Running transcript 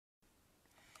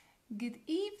Good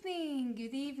evening,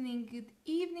 good evening, good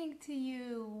evening to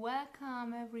you.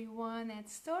 Welcome everyone at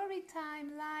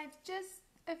Storytime Live just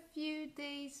a few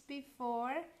days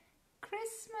before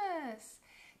Christmas.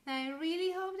 Now I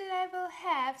really hope that I will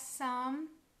have some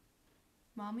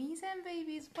mommies and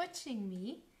babies watching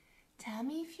me. Tell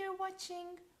me if you're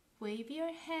watching, wave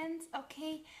your hands,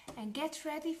 okay? And get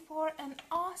ready for an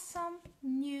awesome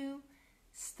new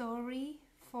story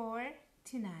for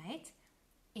tonight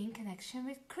in connection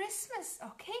with Christmas,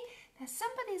 okay? Now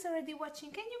somebody's already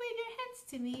watching. Can you wave your hands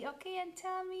to me, okay? And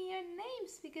tell me your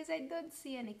names because I don't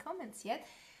see any comments yet.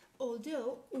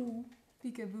 Although,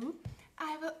 peekaboo,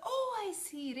 I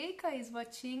see Reka is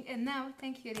watching, and now,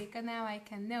 thank you Reka, now I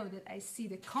can know that I see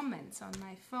the comments on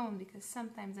my phone because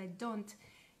sometimes I don't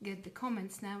get the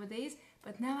comments nowadays,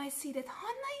 but now I see that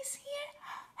Hannah is here.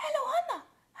 Hello Hannah,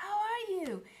 how are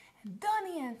you? And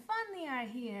Donnie and Fanny are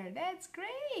here, that's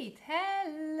great.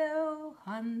 Hello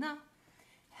Hannah,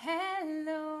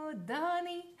 hello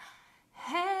Donnie,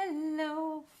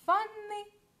 hello Fanny,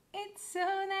 it's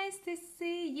so nice to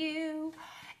see you.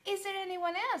 Is there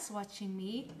anyone else watching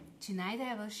me? Tonight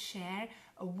I will share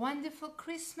a wonderful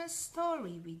Christmas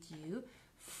story with you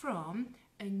from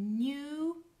a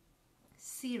new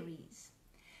series.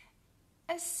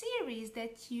 A series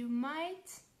that you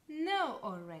might know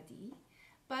already,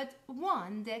 but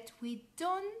one that we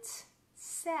don't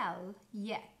sell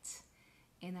yet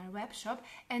in our web shop.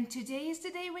 And today is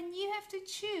the day when you have to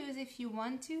choose if you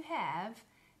want to have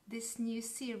this new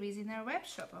series in our web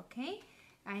shop, okay?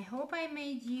 I hope I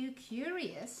made you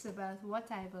curious about what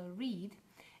I will read.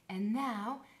 And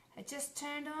now I just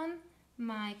turned on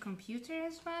my computer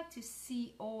as well to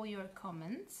see all your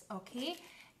comments, okay?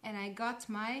 And I got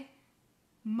my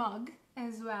mug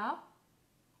as well.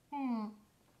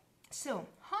 So,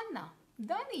 Hannah,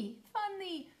 Donnie,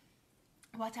 Fanny,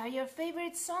 what are your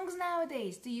favorite songs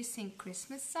nowadays? Do you sing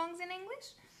Christmas songs in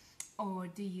English? Or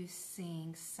do you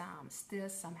sing still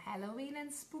some Halloween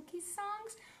and spooky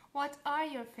songs? What are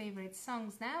your favorite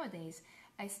songs nowadays?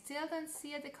 I still don't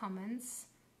see the comments,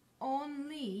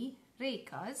 only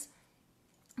Reka's.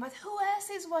 But who else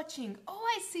is watching? Oh,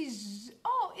 I see. Is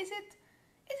it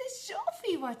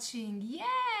Jofi watching?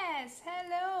 Yes,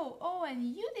 hello. Oh, and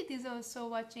Judith is also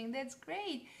watching. That's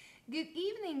great. Good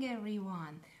evening,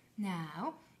 everyone.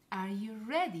 Now, are you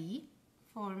ready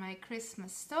for my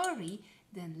Christmas story?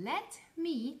 Then let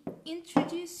me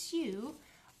introduce you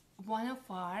one of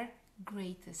our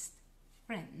greatest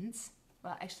friends.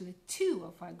 Well, actually two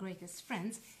of our greatest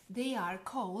friends. They are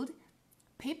called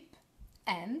Pip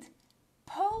and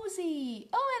Posy.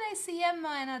 Oh, and I see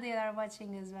Emma and Adele are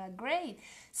watching as well. Great.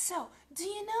 So, do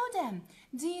you know them?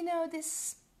 Do you know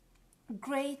this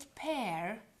great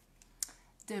pair?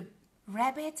 The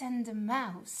rabbit and the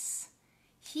mouse.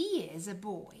 He is a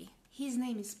boy. His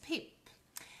name is Pip.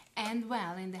 And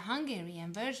well, in the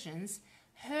Hungarian versions,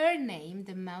 her name,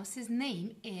 the mouse's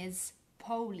name, is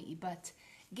Polly. But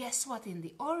guess what? In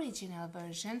the original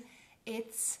version,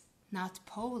 it's not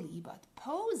Polly, but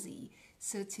Posy.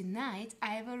 So tonight,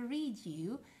 I will read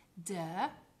you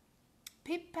the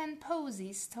Pip and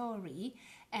Posy story.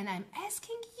 And I'm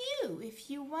asking you if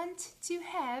you want to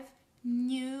have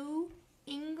new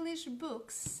English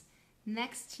books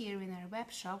next year in our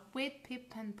web shop with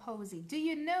Pip and Posy. Do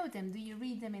you know them? Do you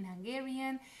read them in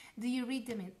Hungarian? Do you read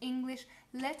them in English?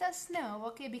 Let us know,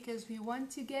 okay, because we want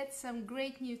to get some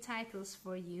great new titles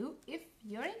for you if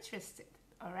you're interested,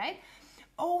 all right?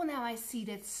 Oh, now I see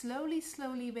that slowly,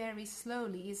 very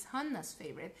slowly is Hannah's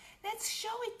favorite. Let's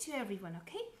show it to everyone,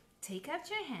 okay? Take out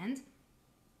your hand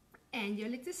and your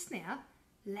little snail.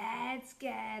 Let's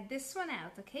get this one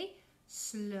out, okay?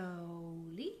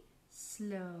 Slowly,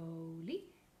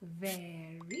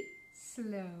 very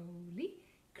slowly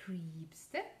creeps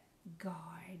the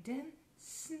garden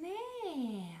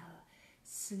snail.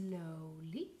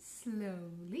 Slowly,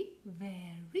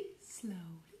 very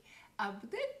slowly up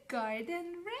the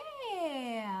garden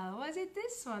rail. Was it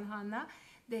this one, Hannah,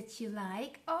 that you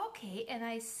like? Okay, and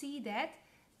I see that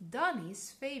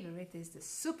Donnie's favorite is the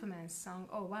Superman song.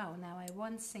 Oh wow, now I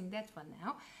won't sing that one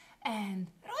now. And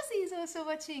Rosie is also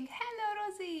watching. Hello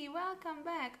Rosie, welcome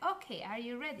back. Okay, are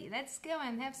you ready? Let's go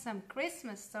and have some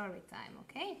Christmas story time,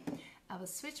 okay? I will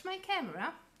switch my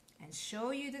camera and show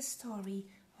you the story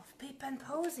of Pip and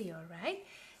Posy, alright?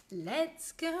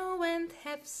 Let's go and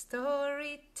have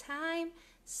story time,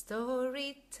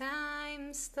 story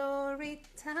time, story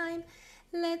time.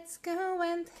 Let's go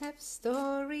and have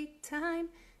story time.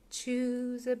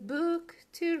 Choose a book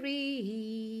to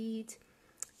read.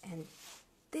 And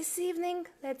this evening,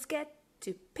 let's get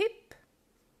to Pip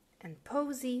and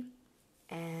Posy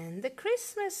and the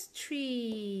Christmas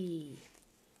tree.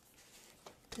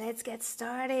 let's get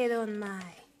started on my...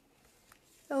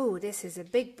 Oh, this is a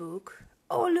big book.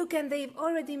 Oh, look, and they've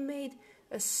already made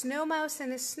a snow mouse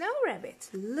and a snow rabbit.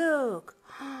 Look.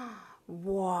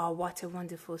 Wow, what a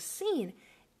wonderful scene.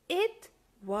 It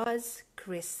was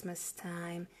Christmas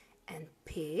time, and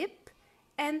Pip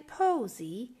and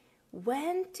Posy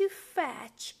went to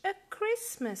fetch a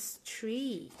Christmas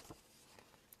tree.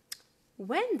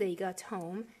 When they got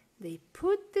home, they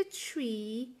put the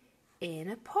tree in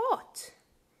a pot.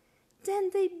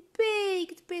 Then they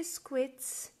baked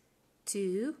biscuits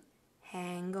to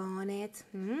hang on it.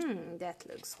 That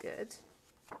looks good.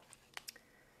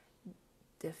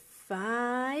 The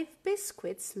 5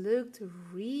 biscuits looked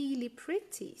really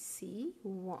pretty. See?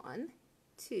 1,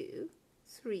 2,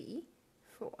 3,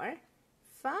 4,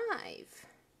 5.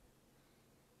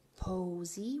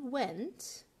 Posy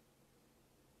went...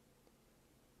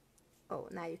 Oh,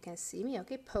 now you can see me.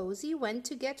 Okay, Posy went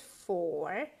to get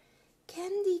 4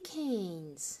 candy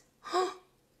canes.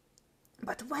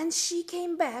 But when she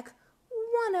came back,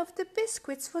 one of the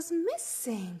biscuits was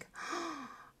missing.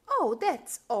 Oh,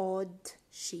 that's odd,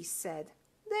 she said.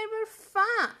 There were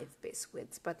 5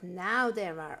 biscuits, but now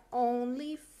there are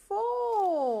only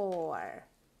 4.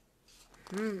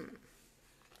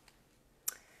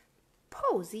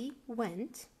 Posy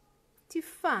went to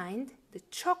find the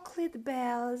chocolate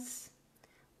bells,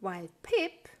 while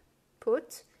Pip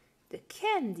put the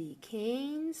candy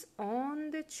canes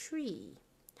on the tree.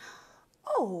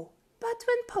 Oh, but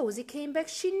when Posy came back,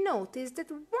 she noticed that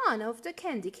one of the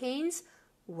candy canes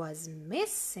was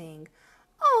missing.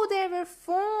 Oh, there were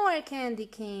 4 candy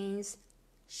canes,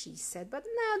 she said, but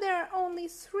now there are only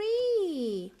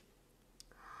 3.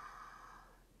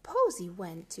 Posy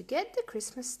went to get the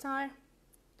Christmas star.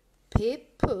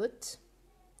 Pip put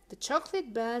the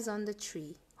chocolate bells on the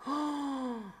tree.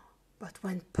 But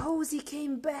when Posy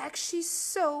came back, she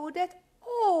saw that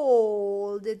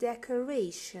all the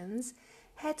decorations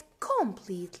had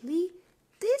completely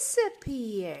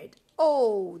disappeared.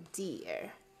 Oh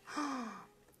dear.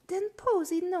 Then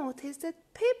Posy noticed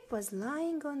that Pip was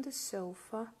lying on the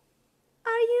sofa.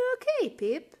 "Are you okay,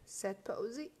 Pip?" said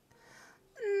Posy.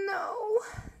 "No,"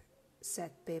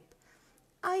 said Pip.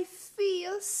 "I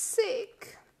feel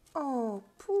sick." Oh,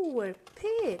 poor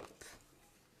Pip.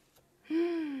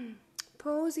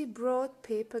 Posy brought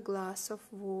Pip a glass of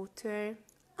water.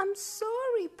 "I'm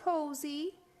sorry,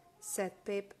 Posy," said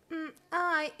Pip.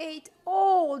 "I ate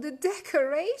all the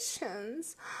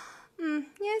decorations."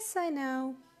 "Yes, I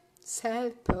know,"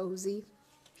 said Posy.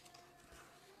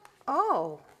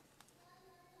 Oh,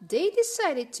 they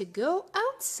decided to go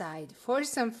outside for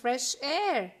some fresh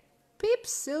air. Pip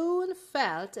soon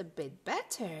felt a bit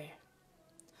better.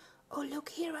 Oh, look,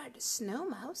 here are the snow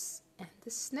mouse and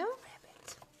the snow rabbit.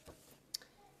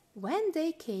 When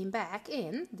they came back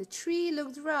in, the tree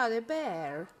looked rather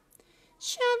bare.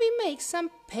 "Shall we make some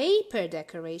paper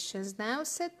decorations now?"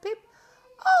 said Pip.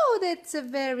 "Oh, that's a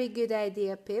very good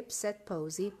idea, Pip," said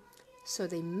Posy. So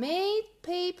they made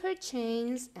paper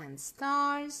chains and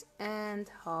stars and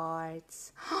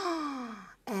hearts.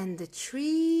 And the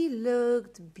tree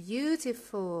looked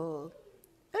beautiful.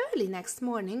 Early next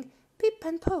morning, Pip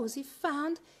and Posy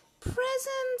found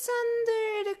presents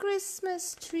under the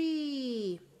Christmas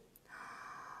tree.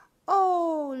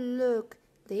 Oh, look,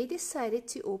 they decided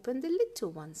to open the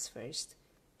little ones first.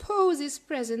 Posy's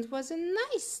present was a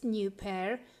nice new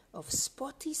pair of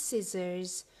spotty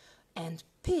scissors, and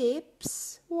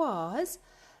Pip's was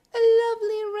a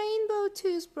lovely rainbow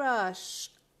toothbrush.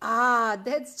 "Ah,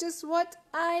 that's just what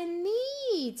I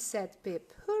need," said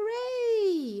Pip.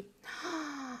 "Hooray!"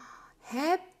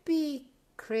 Happy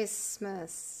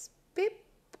Christmas, Pip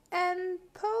and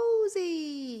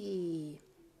Posy.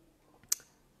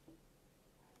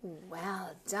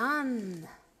 Well done.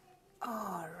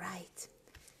 All right.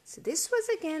 So this was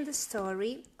again the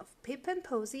story of Pip and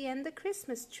Posy and the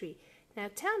Christmas tree. Now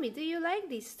tell me, do you like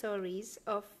these stories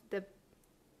of the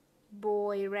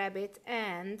boy rabbit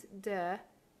and the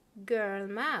girl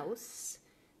mouse?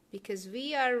 Because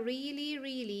we are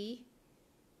really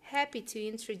happy to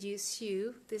introduce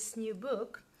you this new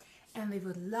book, and we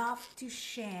would love to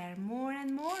share more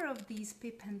and more of these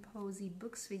Pip and Posy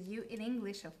books with you in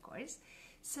English, of course.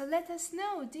 So let us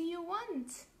know, do you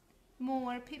want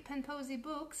more Pip and Posy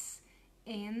books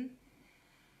in,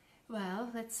 well,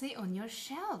 let's say on your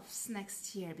shelves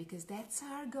next year, because that's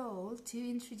our goal, to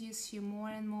introduce you more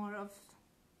and more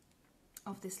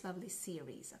of this lovely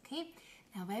series, okay?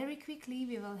 Now very quickly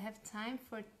we will have time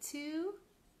for 2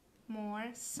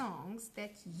 more songs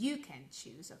that you can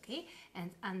choose, okay? And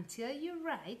until you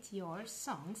write your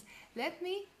songs, let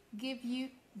me give you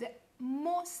the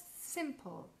most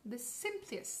simple, the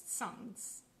simplest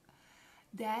songs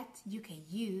that you can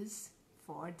use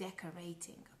for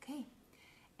decorating, okay?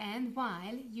 And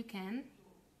while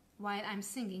I'm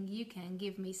singing, you can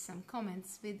give me some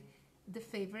comments with the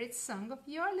favorite song of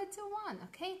your little one,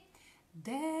 okay?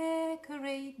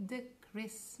 Decorate the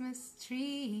Christmas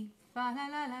tree, fa la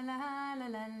la la la la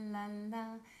la la la.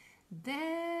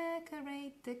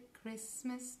 Decorate the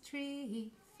Christmas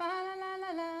tree, fa la la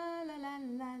la la la la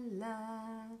la la.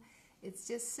 It's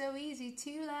just so easy,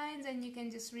 2 lines, and you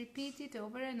can just repeat it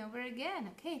over and over again,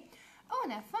 okay? Oh,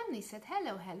 now Funny said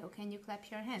hello, hello. Can you clap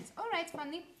your hands? All right,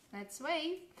 Funny, let's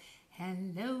wave.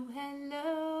 Hello,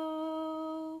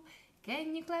 hello.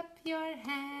 Can you clap your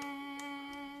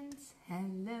hands?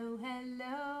 Hello,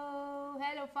 hello.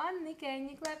 Hello, Funny, can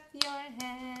you clap your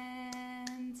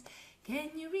hands?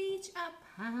 Can you reach up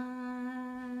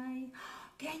high?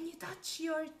 Can you touch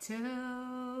your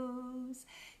toes?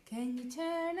 Can you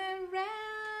turn around?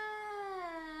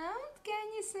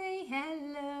 Can you say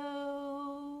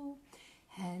hello?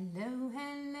 Hello,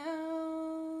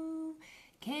 hello.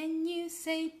 Can you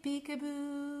say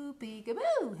peekaboo,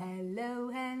 peekaboo? Hello,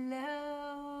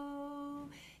 hello.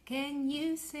 Can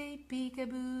you say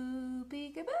peekaboo,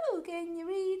 peekaboo? Can you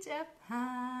reach up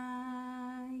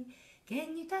high?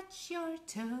 Can you touch your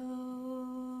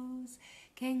toes?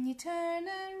 Can you turn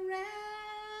around?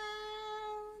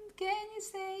 Can you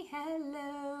say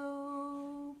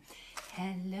hello?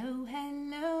 Hello,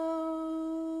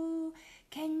 hello.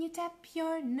 Can you tap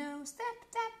your nose? Tap,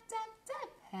 tap, tap, tap.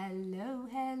 Hello,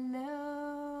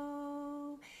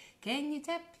 hello. Can you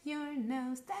tap your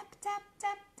nose? Tap, tap,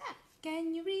 tap, tap.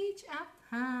 Can you reach up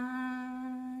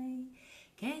high?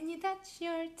 Can you touch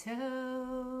your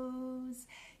toes?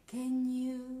 Can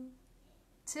you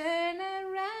turn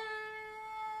around?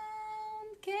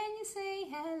 Can you say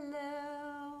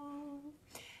hello?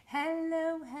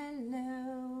 Hello, hello.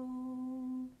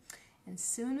 And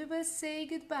soon we will say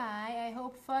goodbye. I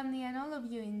hope Funny and all of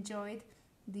you enjoyed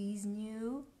these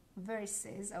new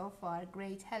verses of our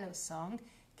great hello song.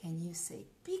 Can you say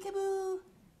peekaboo?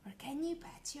 Or can you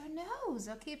pat your nose?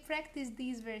 Okay, practice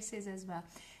these verses as well.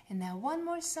 And now one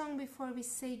more song before we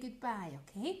say goodbye,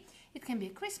 okay? It can be a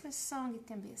Christmas song, it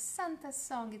can be a Santa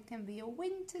song, it can be a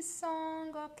winter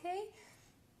song, okay?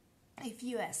 If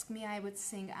you ask me, I would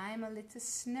sing I'm a little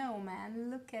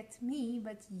snowman, look at me,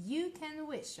 but you can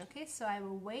wish, okay? So I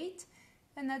will wait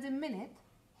another minute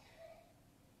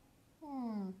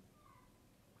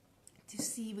to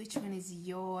see which one is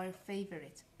your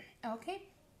favorite, okay?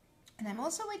 And I'm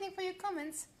also waiting for your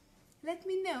comments. Let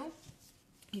me know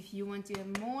if you want to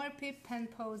have more Pip and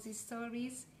Posy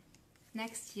stories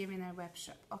next year in our web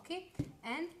shop, okay?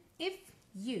 And if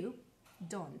you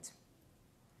don't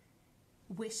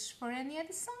wish for any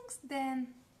other songs,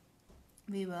 then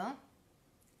we will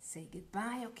say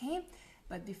goodbye, okay?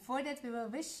 But before that, we will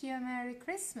wish you a Merry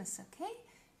Christmas, okay?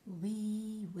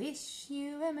 We wish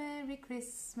you a Merry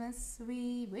Christmas.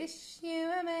 We wish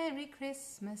you a Merry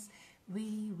Christmas.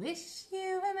 We wish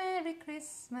you a Merry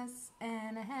Christmas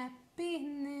and a Happy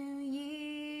New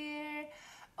Year.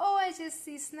 Oh, I just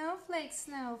see snowflakes,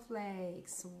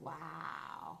 snowflakes.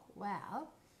 Wow.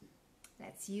 Well,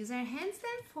 let's use our hands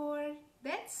then for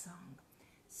that song.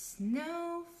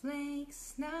 Snowflake,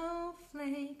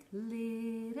 snowflake,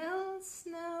 little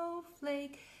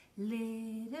snowflake,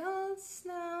 little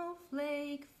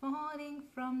snowflake falling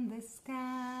from the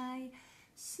sky.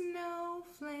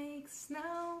 Snowflake,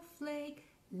 snowflake,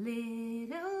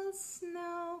 little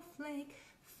snowflake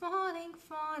falling,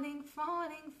 falling,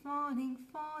 falling, falling,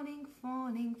 falling,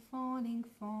 falling, falling,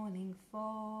 falling,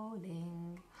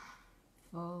 falling,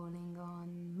 falling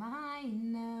on my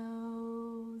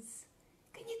nose.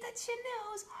 Can you touch your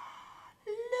nose?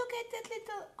 Look at that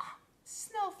little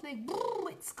snowflake.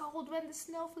 It's cold when the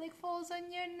snowflake falls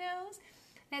on your nose.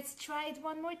 Let's try it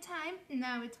one more time.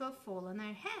 Now it will fall on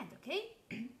our hand, okay?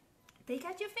 Take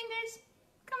out your fingers.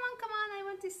 Come on, come on. I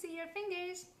want to see your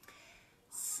fingers.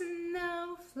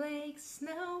 Snowflake,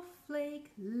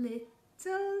 snowflake,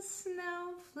 little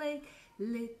snowflake,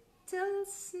 little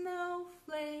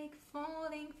snowflake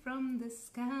falling from the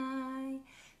sky.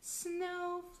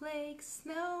 Snowflake,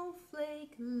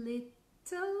 snowflake,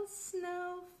 little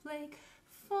snowflake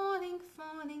falling,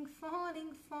 falling,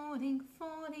 falling, falling,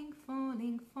 falling,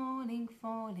 falling, falling,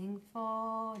 falling,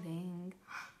 falling,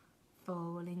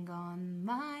 falling on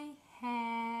my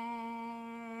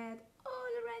head.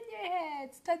 All around your head.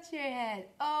 Touch your head.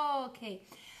 Okay.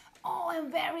 Oh, and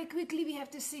very quickly we have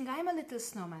to sing I'm a Little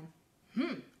Snowman.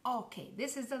 Okay,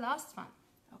 this is the last one.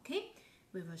 Okay,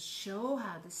 we will show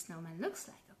how the snowman looks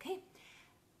like. Okay,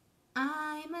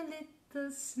 I'm a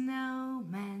little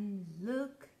snowman.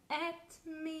 Look at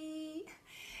me.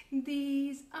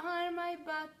 These are my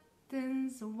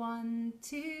buttons, 1,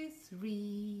 2,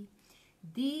 3.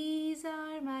 These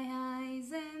are my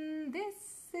eyes and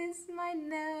this is my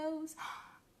nose.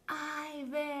 I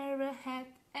wear a hat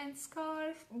and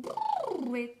scarf.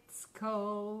 It's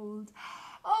cold.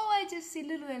 Oh, I just see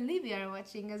Lulu and Livy are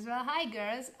watching as well. Hi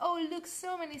girls. Oh, look,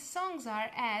 so many songs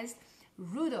are as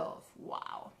Rudolph.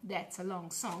 Wow, that's a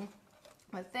long song.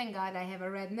 But thank God I have a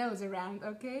red nose around,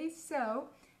 okay? So,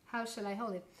 how shall I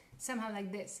hold it? Somehow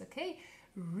like this, okay?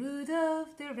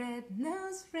 Rudolph the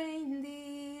red-nosed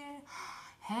reindeer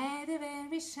had a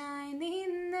very shiny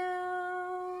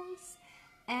nose.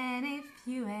 And if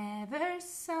you ever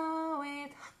saw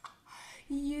it,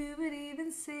 you would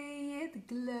even say it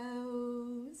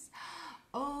glows.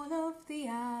 All of the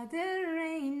other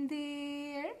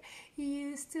reindeer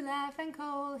used to laugh and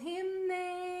call him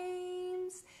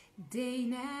names. They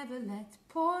never let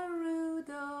poor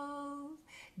Rudolph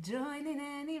join in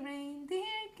any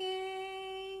reindeer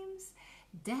games.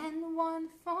 Then one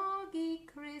foggy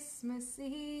Christmas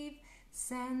Eve,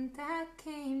 Santa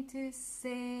came to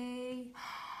say,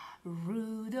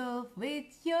 Rudolph, with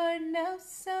your nose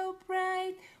so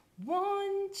bright,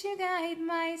 won't you guide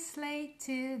my sleigh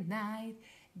tonight?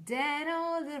 Then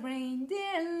all the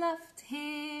reindeer loved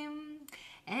him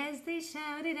as they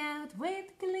shouted out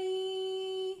with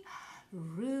glee,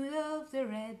 Rudolph the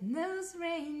red-nosed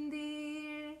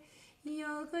reindeer,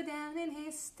 you'll go down in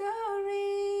history.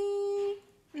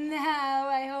 Now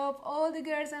I hope all the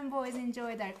girls and boys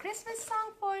enjoyed our Christmas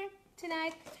song for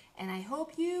tonight, and I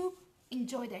hope you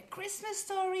enjoyed our Christmas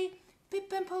story,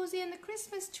 Pip and Posy and the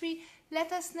Christmas tree.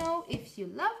 Let us know if you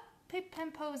love Pip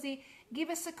and Posy. Give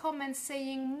us a comment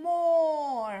saying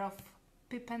more of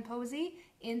Pip and Posy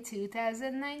in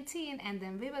 2019, and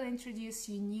then we will introduce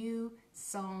you new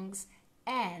songs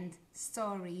and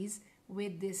stories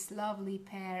with this lovely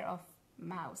pair of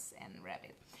mouse and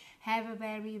rabbit. Have a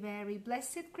very, very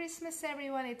blessed Christmas,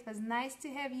 everyone. It was nice to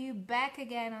have you back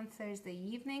again on Thursday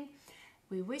evening.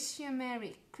 We wish you a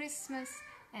Merry Christmas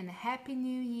and a Happy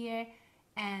New Year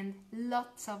and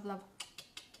lots of love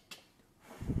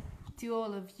to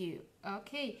all of you.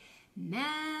 Okay,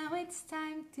 now it's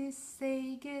time to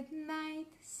say good night,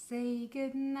 say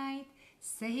good night,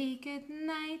 say good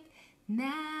night.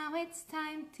 Now it's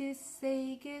time to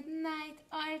say good night.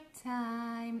 Our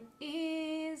time